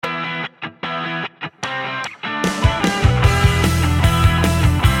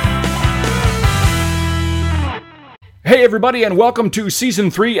Hey everybody, and welcome to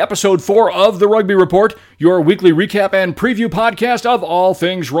Season 3, Episode 4 of the Rugby Report, your weekly recap and preview podcast of all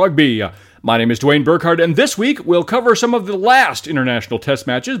things rugby. My name is Dwayne Burkhardt, and this week we'll cover some of the last international test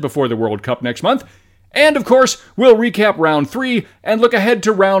matches before the World Cup next month. And of course, we'll recap Round 3 and look ahead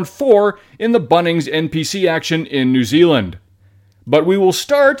to Round 4 in the Bunnings NPC action in New Zealand. But we will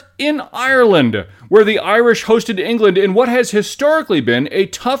start in Ireland, where the Irish hosted England in what has historically been a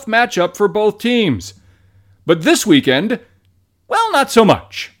tough matchup for both teams. But this weekend, well, not so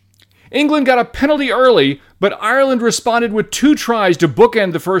much. England got a penalty early, but Ireland responded with 2 tries to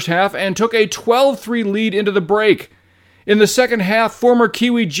bookend the first half and took a 12-3 lead into the break. In the second half, former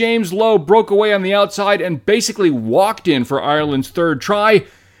Kiwi James Lowe broke away on the outside and basically walked in for Ireland's third try.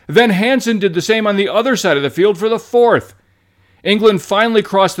 Then Hansen did the same on the other side of the field for the fourth. England finally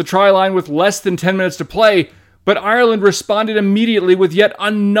crossed the try line with less than 10 minutes to play, but Ireland responded immediately with yet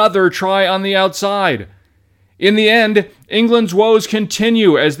another try on the outside. In the end, England's woes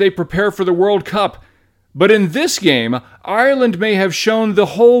continue as they prepare for the World Cup. But in this game, Ireland may have shown the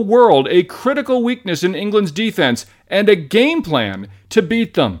whole world a critical weakness in England's defense and a game plan to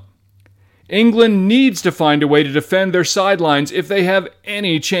beat them. England needs to find a way to defend their sidelines if they have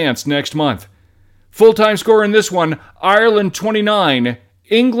any chance next month. Full-time score in this one, Ireland 29,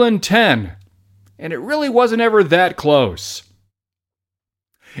 England 10. And it really wasn't ever that close.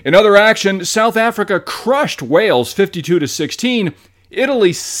 In other action, South Africa crushed Wales 52-16.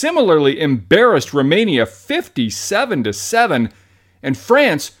 Italy similarly embarrassed Romania 57-7, and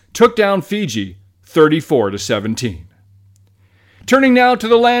France took down Fiji 34-17. Turning now to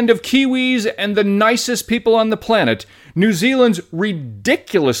the land of Kiwis and the nicest people on the planet, New Zealand's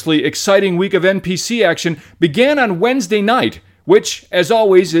ridiculously exciting week of NPC action began on Wednesday night, which, as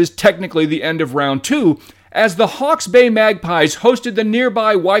always, is technically the end of Round 2, as the Hawke's Bay Magpies hosted the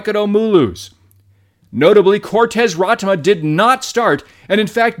nearby Waikato Mulus. Notably, Cortez Ratama did not start, and in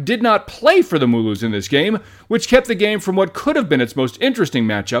fact did not play for the Mulus in this game, which kept the game from what could have been its most interesting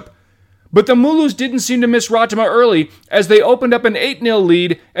matchup. But the Mulus didn't seem to miss Ratama early, as they opened up an 8-0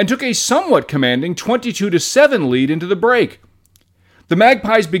 lead and took a somewhat commanding 22-7 lead into the break. The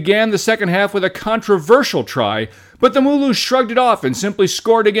Magpies began the second half with a controversial try, but the Mulus shrugged it off and simply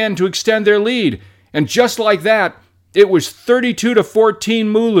scored again to extend their lead. And just like that, it was 32-14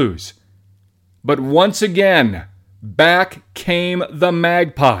 Mulus. But once again, back came the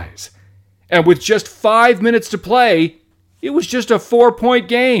Magpies. And with just 5 minutes to play, it was just a 4-point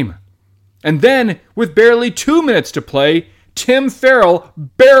game. And then, with barely 2 minutes to play, Tim Farrell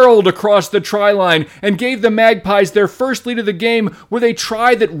barreled across the try line and gave the Magpies their first lead of the game with a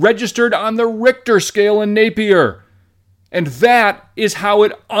try that registered on the Richter scale in Napier. And that is how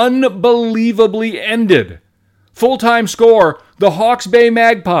it unbelievably ended. Full-time score, the Hawke's Bay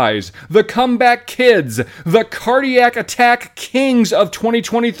Magpies, the comeback kids, the cardiac attack kings of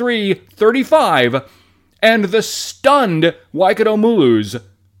 2023, 35, and the stunned Waikato Mulus,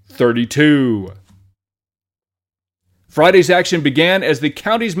 32. Friday's action began as the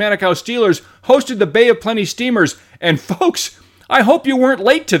Counties Manukau Steelers hosted the Bay of Plenty Steamers, and folks, I hope you weren't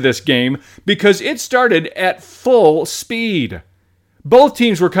late to this game because it started at full speed. Both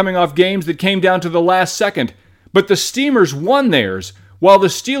teams were coming off games that came down to the last second, but the Steamers won theirs while the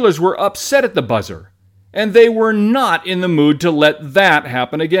Steelers were upset at the buzzer, and they were not in the mood to let that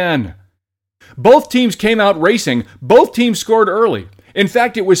happen again. Both teams came out racing, both teams scored early. In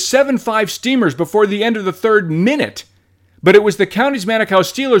fact, it was 7-5 Steamers before the end of the third minute. But it was the Counties Manukau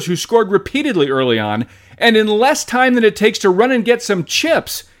Steelers who scored repeatedly early on, and in less time than it takes to run and get some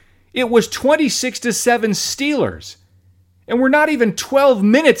chips, it was 26-7 Steelers. And we're not even 12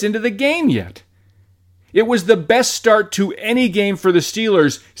 minutes into the game yet. It was the best start to any game for the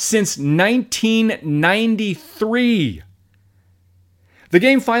Steelers since 1993. The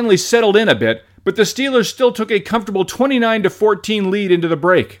game finally settled in a bit, but the Steelers still took a comfortable 29-14 lead into the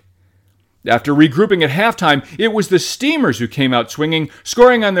break. After regrouping at halftime, it was the Steamers who came out swinging,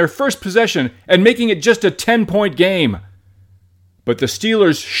 scoring on their first possession and making it just a 10-point game. But the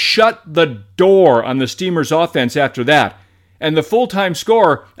Steelers shut the door on the Steamers' offense after that, and the full-time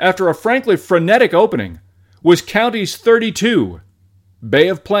score, after a frankly frenetic opening, was Counties 32, Bay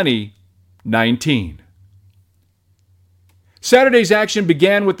of Plenty 19. Saturday's action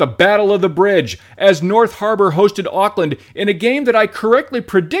began with the Battle of the Bridge, as North Harbour hosted Auckland in a game that I correctly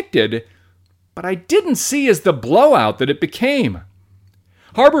predicted, but I didn't see as the blowout that it became.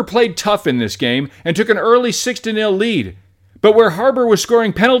 Harbour played tough in this game and took an early 6-0 lead, but where Harbour was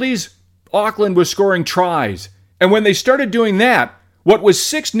scoring penalties, Auckland was scoring tries. And when they started doing that, what was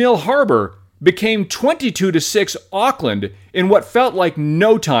 6-0 Harbour became 22-6 Auckland in what felt like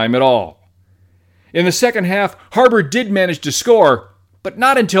no time at all. In the second half, Harbour did manage to score, but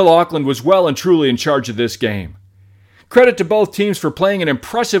not until Auckland was well and truly in charge of this game. Credit to both teams for playing an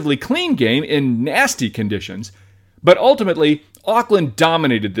impressively clean game in nasty conditions, but ultimately, Auckland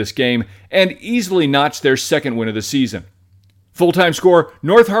dominated this game and easily notched their second win of the season. Full-time score,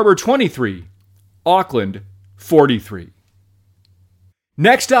 North Harbour 23, Auckland 43.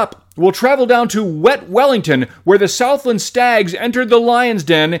 Next up, we'll travel down to wet Wellington, where the Southland Stags entered the Lions'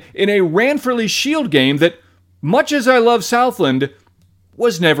 Den in a Ranfurly Shield game that, much as I love Southland,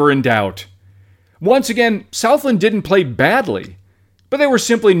 was never in doubt. Once again, Southland didn't play badly, but they were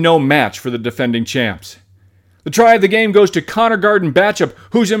simply no match for the defending champs. The try of the game goes to Connor Garden Batchup,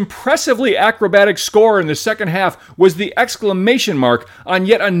 whose impressively acrobatic score in the second half was the exclamation mark on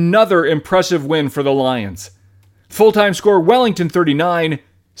yet another impressive win for the Lions. Full-time score Wellington 39,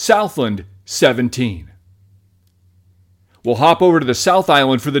 Southland 17. We'll hop over to the South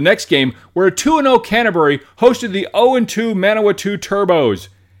Island for the next game, where 2-0 Canterbury hosted the 0-2 Manawatu Turbos.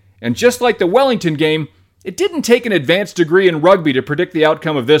 And just like the Wellington game, it didn't take an advanced degree in rugby to predict the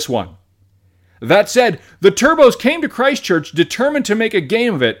outcome of this one. That said, the Turbos came to Christchurch determined to make a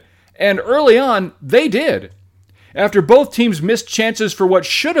game of it, and early on, they did. After both teams missed chances for what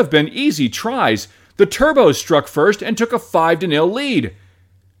should have been easy tries, the Turbos struck first and took a 5-0 lead.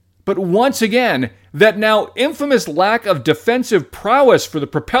 But once again, that now infamous lack of defensive prowess for the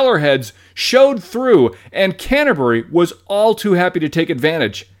Propellerheads showed through, and Canterbury was all too happy to take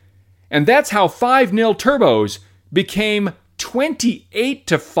advantage. And that's how 5-0 Turbos became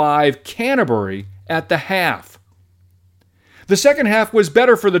 28-5 Canterbury at the half. The second half was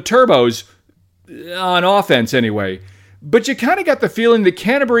better for the Turbos, on offense anyway, but you kind of got the feeling that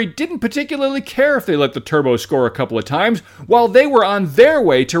Canterbury didn't particularly care if they let the Turbos score a couple of times, while they were on their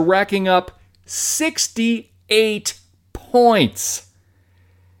way to racking up 68 points.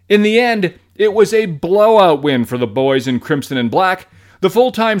 In the end, it was a blowout win for the boys in crimson and black. The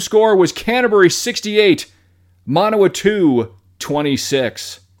full-time score was Canterbury 68, Manawatu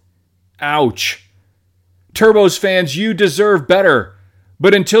 26. Ouch. Turbos fans, you deserve better.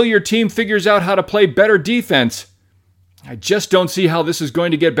 But until your team figures out how to play better defense, I just don't see how this is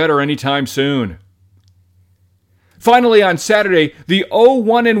going to get better anytime soon. Finally, on Saturday, the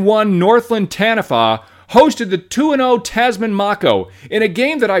 0-1-1 Northland Tanafa hosted the 2-0 Tasman Mako in a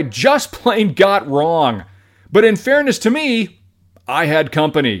game that I just plain got wrong. But in fairness to me, I had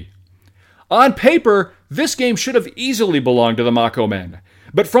company. On paper, this game should have easily belonged to the Mako men.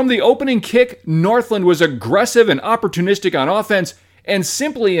 But from the opening kick, Northland was aggressive and opportunistic on offense and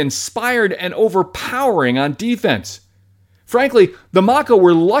simply inspired and overpowering on defense. Frankly, the Mako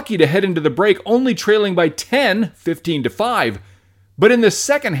were lucky to head into the break only trailing by 10, 15-5. But in the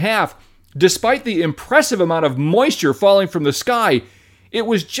second half, despite the impressive amount of moisture falling from the sky, it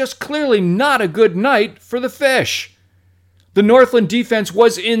was just clearly not a good night for the fish. The Northland defense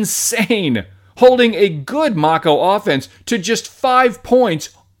was insane, holding a good Mako offense to just 5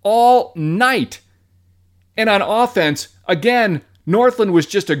 points all night. And on offense, again, Northland was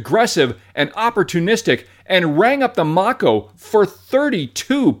just aggressive and opportunistic and rang up the Mako for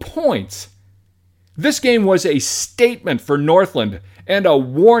 32 points. This game was a statement for Northland and a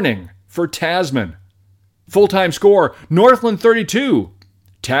warning for Tasman. Full-time score, Northland 32,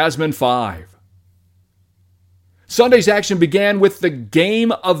 Tasman 5. Sunday's action began with the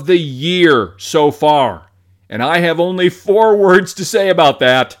game of the year so far. And I have only 4 words to say about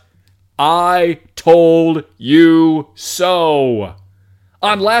that. I told you so.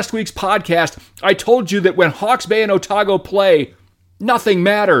 On last week's podcast, I told you that when Hawke's Bay and Otago play, nothing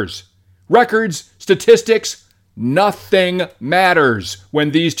matters. Records, statistics, nothing matters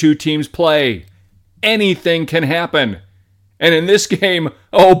when these two teams play. Anything can happen. And in this game,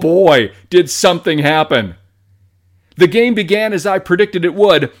 oh boy, did something happen. The game began as I predicted it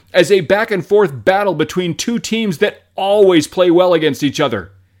would, as a back-and-forth battle between two teams that always play well against each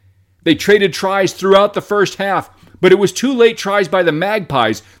other. They traded tries throughout the first half, but it was 2 late tries by the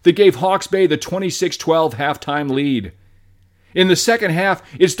Magpies that gave Hawke's Bay the 26-12 halftime lead. In the second half,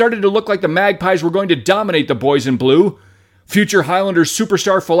 it started to look like the Magpies were going to dominate the boys in blue. Future Highlanders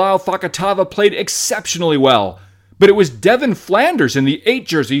superstar Folau Fakatava played exceptionally well, but it was Devin Flanders in the 8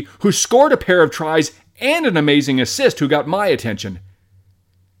 jersey who scored a pair of tries and an amazing assist who got my attention.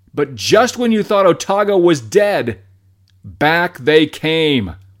 But just when you thought Otago was dead, back they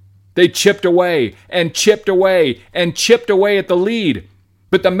came. They chipped away and chipped away and chipped away at the lead,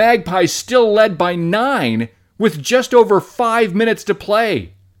 but the Magpies still led by 9 with just over 5 minutes to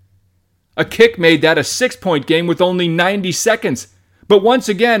play. A kick made that a 6-point game with only 90 seconds, but once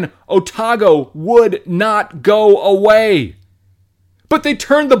again, Otago would not go away. But they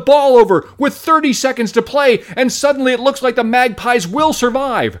turned the ball over with 30 seconds to play, and suddenly it looks like the Magpies will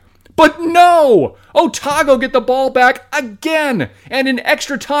survive. But no! Otago get the ball back again, and in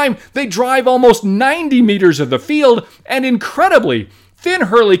extra time, they drive almost 90 meters of the field, and incredibly, Finn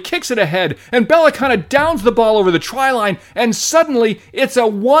Hurley kicks it ahead, and Bellicana downs the ball over the try line, and suddenly it's a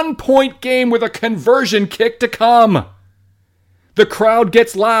 1-point game with a conversion kick to come. The crowd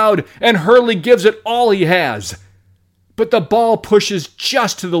gets loud, and Hurley gives it all he has. But the ball pushes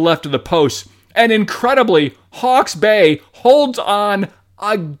just to the left of the post, and incredibly, Hawke's Bay holds on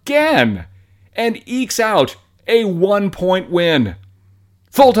again and ekes out a 1-point win.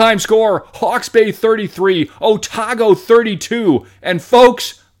 Full-time score, Hawke's Bay 33, Otago 32, and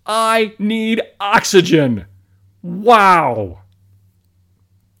folks, I need oxygen. Wow.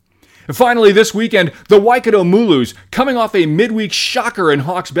 Finally, this weekend, the Waikato Mulus, coming off a midweek shocker in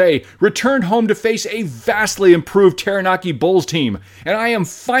Hawke's Bay, returned home to face a vastly improved Taranaki Bulls team. And I am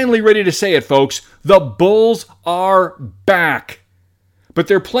finally ready to say it, folks. The Bulls are back. But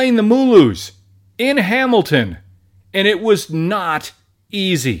they're playing the Mulus in Hamilton, and it was not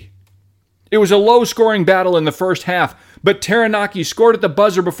easy. It was a low-scoring battle in the first half, but Taranaki scored at the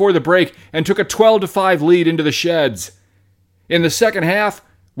buzzer before the break and took a 12-5 lead into the sheds. In the second half,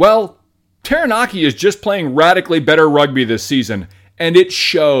 well, Taranaki is just playing radically better rugby this season, and it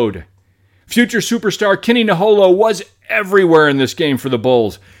showed. Future superstar Kenny Naholo was everywhere in this game for the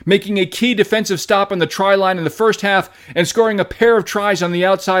Bulls, making a key defensive stop on the try line in the first half and scoring a pair of tries on the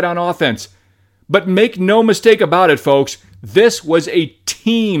outside on offense. But make no mistake about it, folks, this was a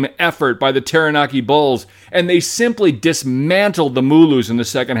team effort by the Taranaki Bulls, and they simply dismantled the Mulus in the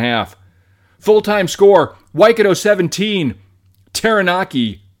second half. Full-time score, Waikato 17,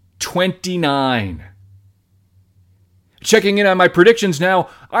 Taranaki 29. Checking in on my predictions now,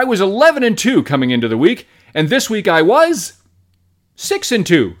 I was 11-2 coming into the week, and this week I was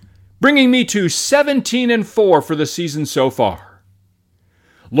 6-2, bringing me to 17-4 for the season so far.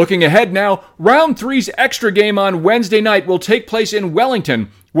 Looking ahead now, Round 3's extra game on Wednesday night will take place in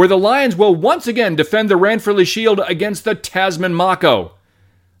Wellington, where the Lions will once again defend the Ranfurly Shield against the Tasman Mako.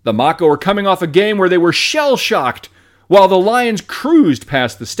 The Mako are coming off a game where they were shell-shocked, while the Lions cruised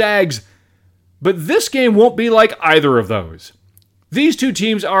past the Stags. But this game won't be like either of those. These two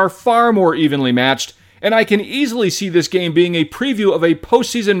teams are far more evenly matched, and I can easily see this game being a preview of a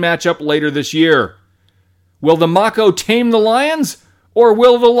postseason matchup later this year. Will the Mako tame the Lions, or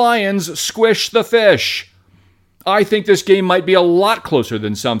will the Lions squish the fish? I think this game might be a lot closer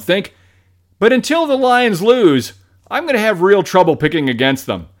than some think, but until the Lions lose, I'm going to have real trouble picking against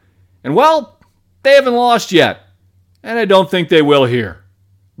them. And well, they haven't lost yet, and I don't think they will here.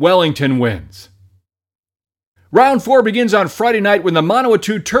 Wellington wins. Round 4 begins on Friday night when the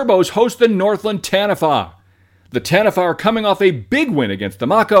Manawatu Turbos host the Northland Taniwha. The Taniwha are coming off a big win against the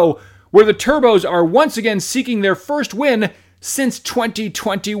Mako, where the Turbos are once again seeking their first win since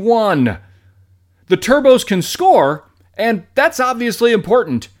 2021. The Turbos can score, and that's obviously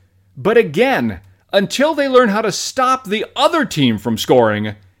important. But again, until they learn how to stop the other team from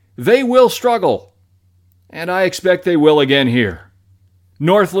scoring, they will struggle. And I expect they will again here.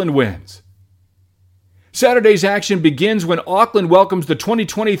 Northland wins. Saturday's action begins when Auckland welcomes the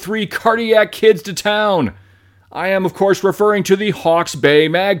 2023 Cardiac Kids to town. I am, of course, referring to the Hawke's Bay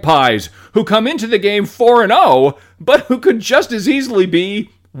Magpies, who come into the game 4-0, but who could just as easily be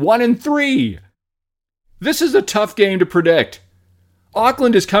 1-3. This is a tough game to predict.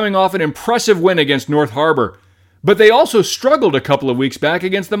 Auckland is coming off an impressive win against North Harbour, but they also struggled a couple of weeks back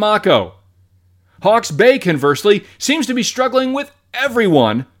against the Mako. Hawke's Bay, conversely, seems to be struggling with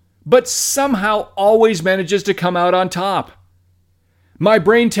everyone, but somehow always manages to come out on top. My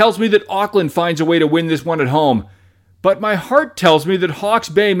brain tells me that Auckland finds a way to win this one at home, but my heart tells me that Hawke's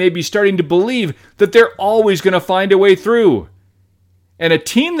Bay may be starting to believe that they're always going to find a way through. And a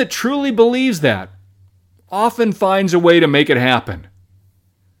team that truly believes that often finds a way to make it happen.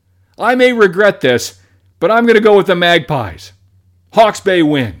 I may regret this, but I'm going to go with the Magpies. Hawke's Bay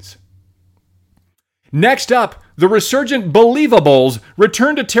wins. Next up, the resurgent Believables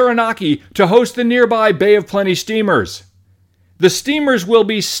return to Taranaki to host the nearby Bay of Plenty Steamers. The Steamers will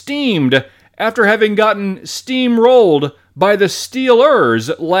be steamed after having gotten steamrolled by the Steelers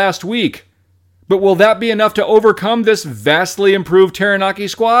last week. But will that be enough to overcome this vastly improved Taranaki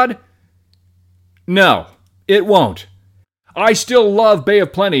squad? No, it won't. I still love Bay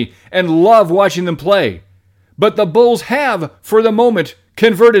of Plenty and love watching them play. But the Bulls have, for the moment,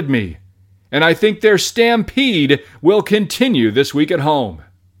 converted me. And I think their stampede will continue this week at home.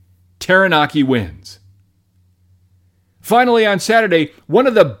 Taranaki wins. Finally, on Saturday, one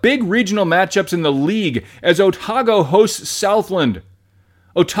of the big regional matchups in the league as Otago hosts Southland.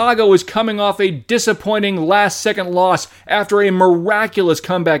 Otago is coming off a disappointing last-second loss after a miraculous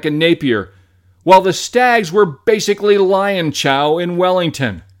comeback in Napier, while the Stags were basically lion chow in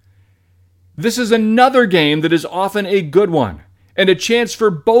Wellington. This is another game that is often a good one, and a chance for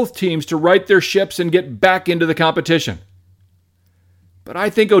both teams to right their ships and get back into the competition. But I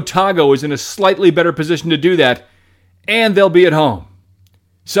think Otago is in a slightly better position to do that, and they'll be at home.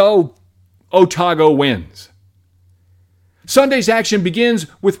 So, Otago wins. Sunday's action begins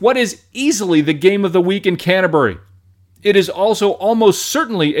with what is easily the game of the week in Canterbury. It is also almost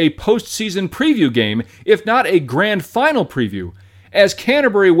certainly a postseason preview game, if not a grand final preview, as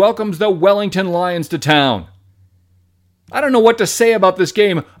Canterbury welcomes the Wellington Lions to town. I don't know what to say about this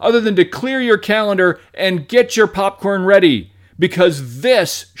game other than to clear your calendar and get your popcorn ready, because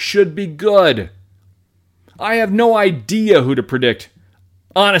this should be good. I have no idea who to predict,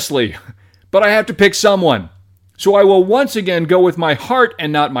 honestly, but I have to pick someone. So I will once again go with my heart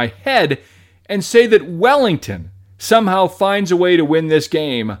and not my head and say that Wellington somehow finds a way to win this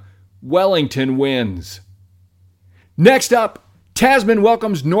game. Wellington wins. Next up, Tasman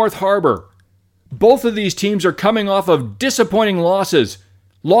welcomes North Harbour. Both of these teams are coming off of disappointing losses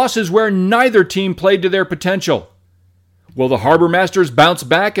where neither team played to their potential. Will the Harbour Masters bounce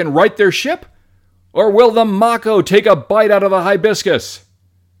back and right their ship? Or will the Mako take a bite out of the hibiscus?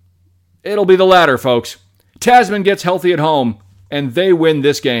 It'll be the latter, folks. Tasman gets healthy at home, and they win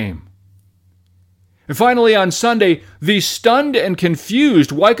this game. And finally, on Sunday, the stunned and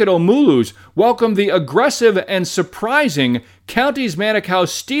confused Waikato Mulus welcome the aggressive and surprising Counties Manukau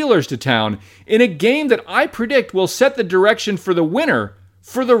Steelers to town in a game that I predict will set the direction for the winner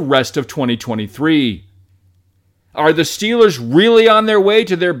for the rest of 2023. Are the Steelers really on their way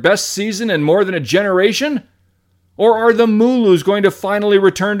to their best season in more than a generation? Or are the Mulus going to finally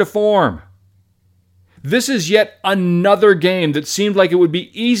return to form? This is yet another game that seemed like it would be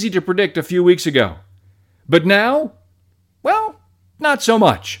easy to predict a few weeks ago. But now, well, not so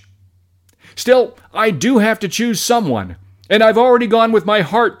much. Still, I do have to choose someone, and I've already gone with my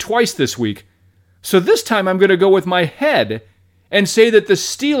heart twice this week. So this time I'm going to go with my head and say that the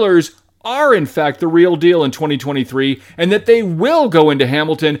Steelers are in fact the real deal in 2023 and that they will go into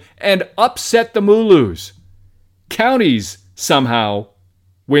Hamilton and upset the Mulus. Counties, somehow,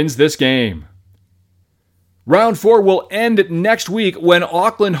 wins this game. Round 4 will end next week when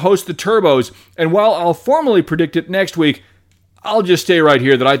Auckland hosts the Turbos, and while I'll formally predict it next week, I'll just stay right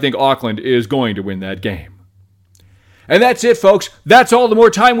here that I think Auckland is going to win that game. And that's it, folks. That's all the more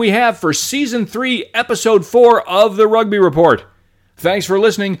time we have for Season 3, Episode 4 of the Rugby Report. Thanks for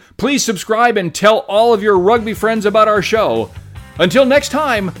listening. Please subscribe and tell all of your rugby friends about our show. Until next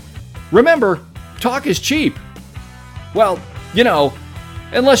time, remember, talk is cheap. Well, you know,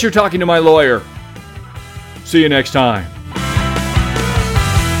 unless you're talking to my lawyer. See you next time.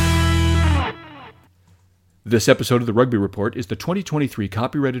 This episode of the Rugby Report is the 2023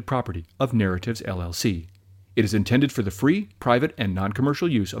 copyrighted property of Narratives LLC. It is intended for the free, private, and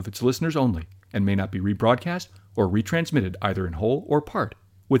non-commercial use of its listeners only, and may not be rebroadcast or retransmitted either in whole or part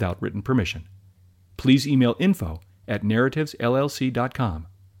without written permission. Please email info@narrativesllc.com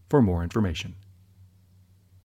for more information.